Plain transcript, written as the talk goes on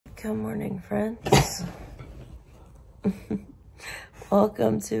Good morning, friends.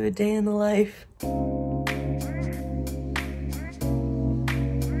 Welcome to a day in the life.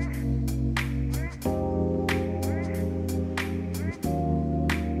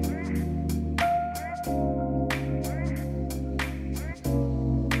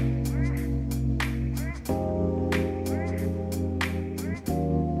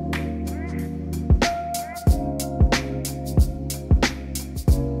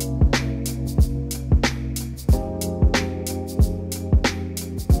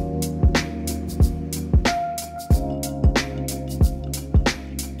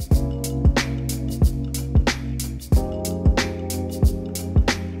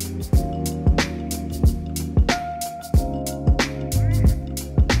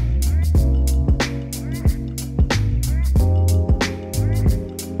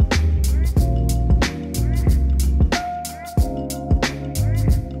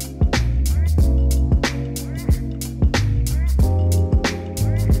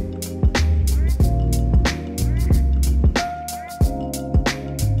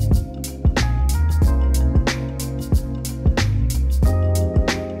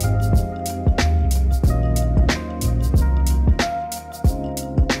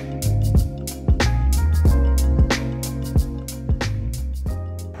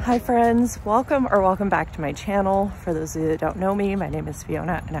 Hi friends, welcome back to my channel. For those of you that don't know me, my name is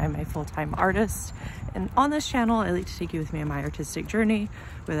Fiona and I'm a full-time artist. And on this channel, I like to take you with me on my artistic journey,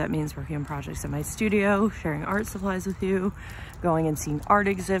 whether that means working on projects in my studio, sharing art supplies with you, going and seeing art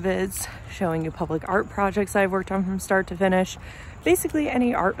exhibits, showing you public art projects I've worked on from start to finish, basically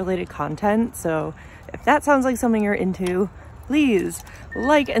any art related content. So if that sounds like something you're into, please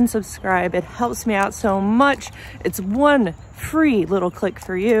like and subscribe. It helps me out so much. It's one free little click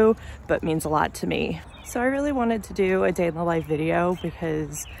for you, but means a lot to me. So I really wanted to do a day in the life video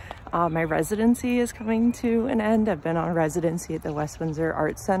because my residency is coming to an end. I've been on residency at the West Windsor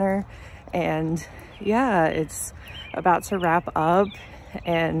Art Center, and yeah, it's about to wrap up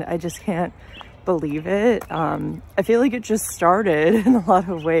and I just can't believe it. I feel like it just started in a lot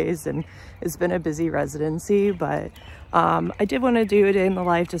of ways, and it's been a busy residency, but I did want to do a day in the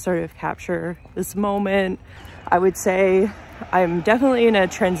life to sort of capture this moment. I would say I'm definitely in a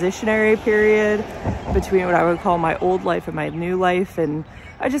transitionary period between what I would call my old life and my new life, and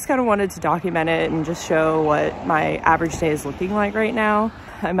I just kind of wanted to document it and just show what my average day is looking like right now.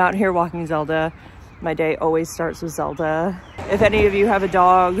 I'm out here walking Zelda. My day always starts with Zelda. If any of you have a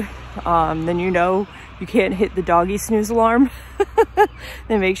dog, then you know you can't hit the doggy snooze alarm.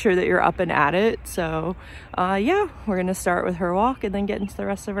 Then make sure that you're up and at it. So yeah, we're gonna start with her walk and then get into the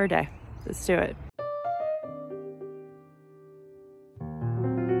rest of our day. Let's do it.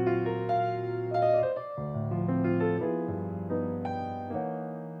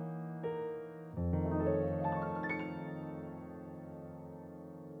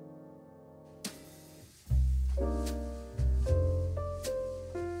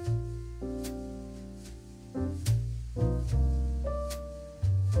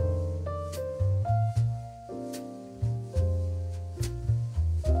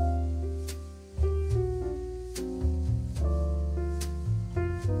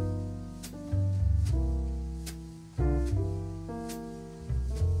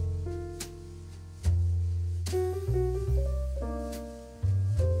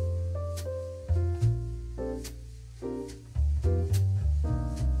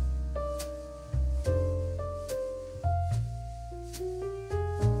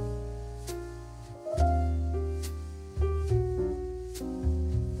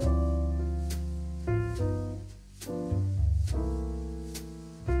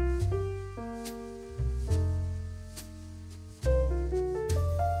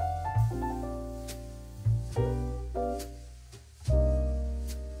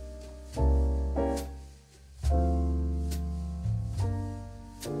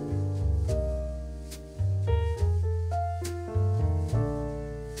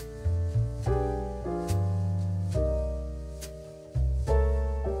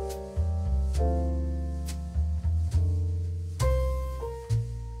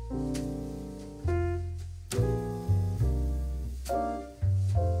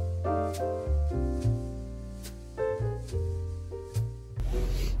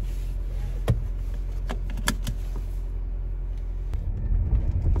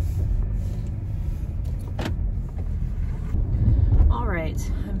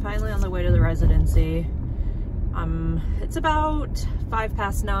 I'm finally on the way to the residency. It's about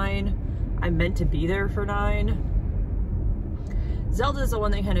 9:05. I'm meant to be there for 9. Zelda's the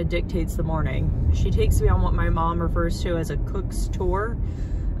one that kind of dictates the morning. She takes me on what my mom refers to as a cook's tour.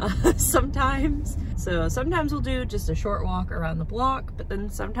 sometimes. So sometimes we'll do just a short walk around the block, but then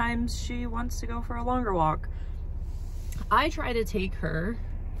sometimes she wants to go for a longer walk. I try to take her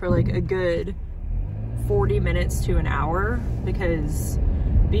for like a good 40 minutes to an hour, because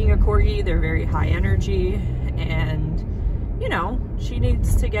being a corgi, they're very high energy, and you know, she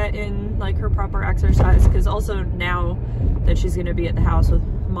needs to get in like her proper exercise, because also now that she's going to be at the house with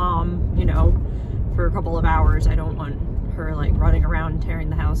mom, you know, for a couple of hours, I don't want her like running around and tearing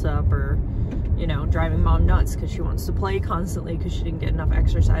the house up, or you know, driving mom nuts because she wants to play constantly because she didn't get enough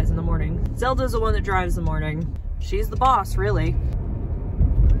exercise in the morning. Zelda's the one that drives the morning. She's the boss, really.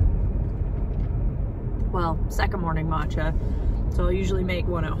 Well, second morning matcha. So I'll usually make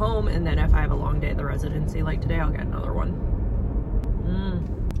one at home, and then if I have a long day at the residency like today, I'll get another one.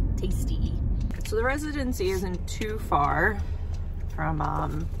 Tasty. So the residency isn't too far from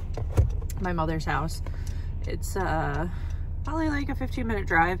my mother's house. It's probably like a 15-minute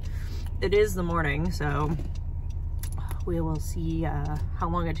drive. It is the morning, so we will see how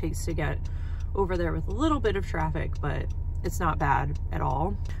long it takes to get over there with a little bit of traffic, but it's not bad at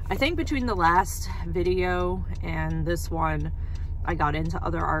all. I think between the last video and this one, I got into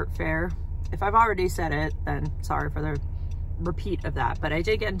other art fair. If I've already said it, then sorry for the repeat of that, but I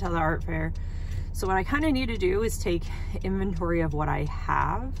did get into the art fair. So what I kind of need to do is take inventory of what I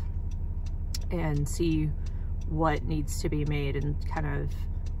have and see what needs to be made, and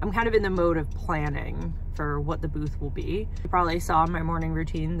I'm kind of in the mode of planning for what the booth will be. You probably saw in my morning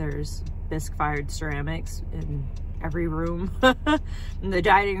routine, there's bisque fired ceramics in every room. In the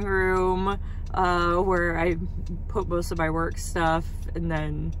dining room, where I put most of my work stuff, and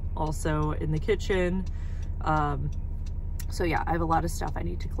then also in the kitchen. So yeah, I have a lot of stuff I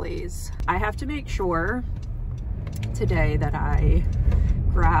need to glaze. I have to make sure today that I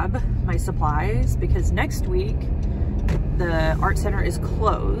grab my supplies, because next week the art center is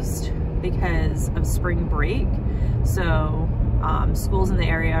closed because of spring break. So schools in the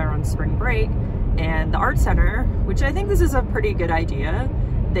area are on spring break, and the art center, which I think this is a pretty good idea,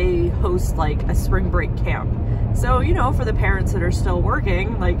 they host like a spring break camp. So, you know, for the parents that are still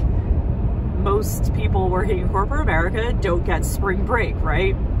working, like most people working in corporate America don't get spring break,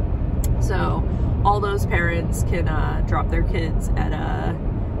 right? So all those parents can drop their kids at a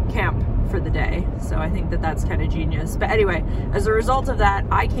camp for the day. So I think that that's kind of genius. But anyway, as a result of that,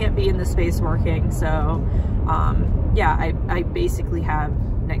 I can't be in the space working. So yeah, I basically have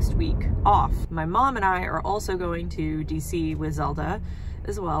next week off. My mom and I are also going to DC with Zelda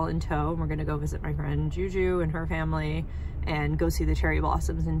as well in tow. We're gonna go visit my friend Juju and her family and go see the cherry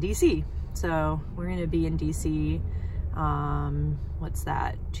blossoms in DC. So we're gonna be in DC, what's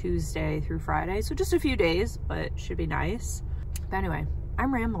that, Tuesday through Friday. So just a few days, but should be nice. But anyway,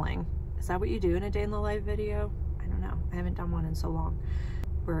 I'm rambling. Is that what you do in a day in the life video? I don't know. I haven't done one in so long.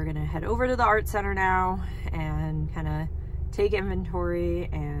 We're gonna head over to the art center now and kind of take inventory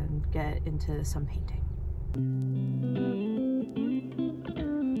and get into some painting.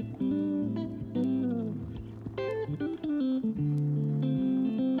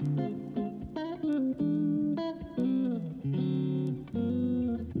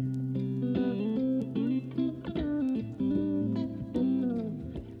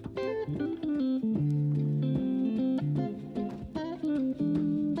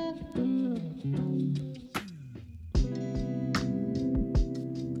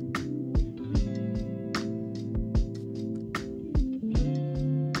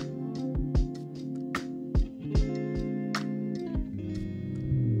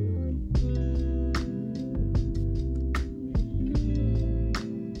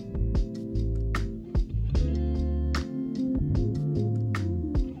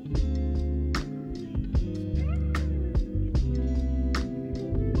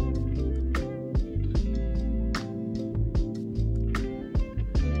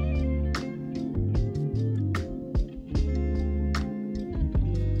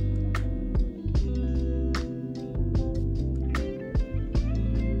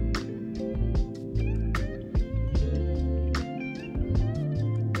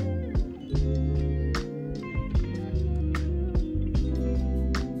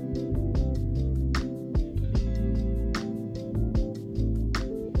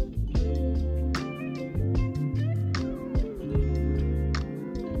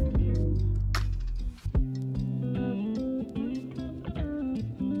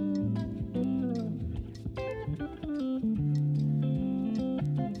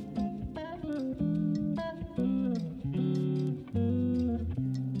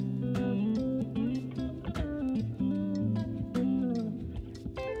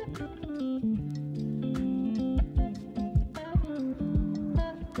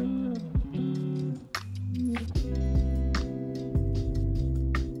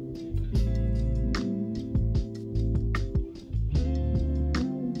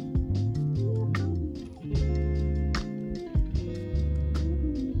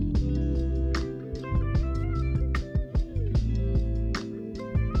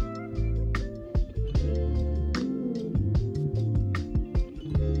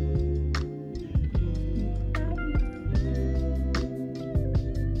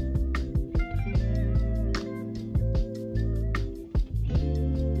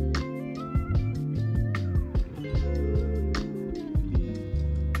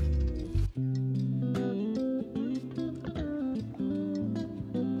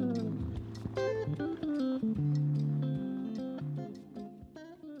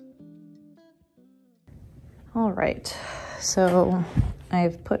 All right, so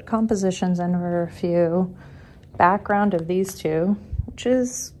I've put compositions in for a few. Background of these two, which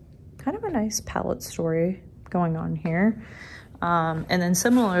is kind of a nice palette story going on here. And then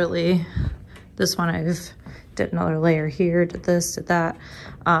similarly, this one I've did another layer here, did this, did that,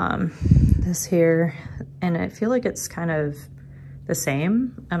 this here, and I feel like it's kind of the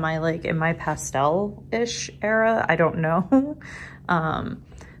same. Am I like in my pastel-ish era? I don't know.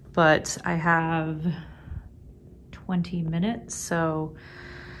 But I have 20 minutes, so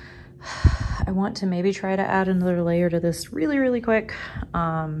I want to maybe try to add another layer to this really, really quick.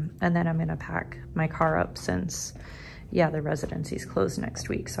 And then I'm gonna pack my car up since, yeah, the residency's closed next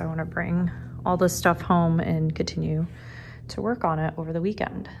week. So I wanna bring all this stuff home and continue to work on it over the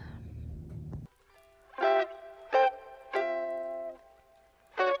weekend.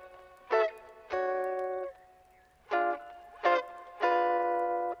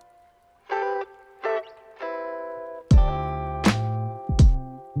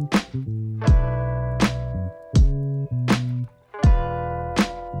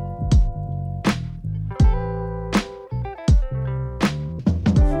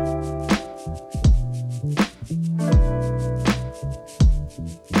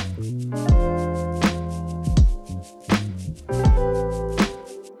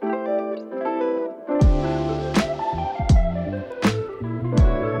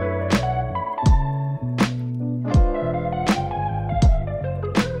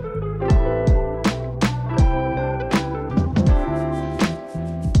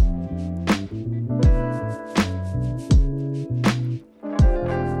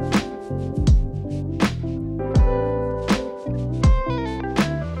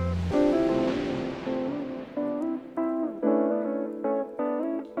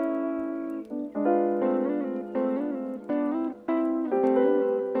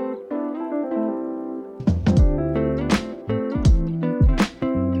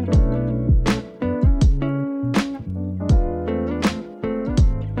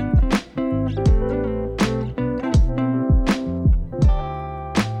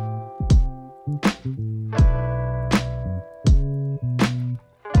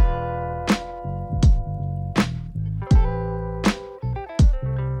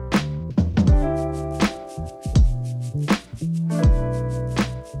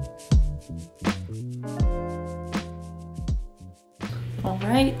 All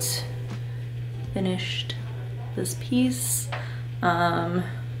right, finished this piece. I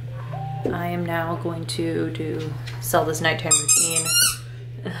am now going to sell this nighttime routine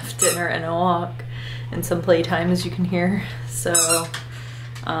of dinner and a walk and some playtime, as you can hear. So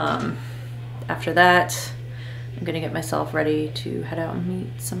after that, I'm gonna get myself ready to head out and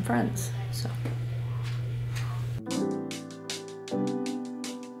meet some friends. So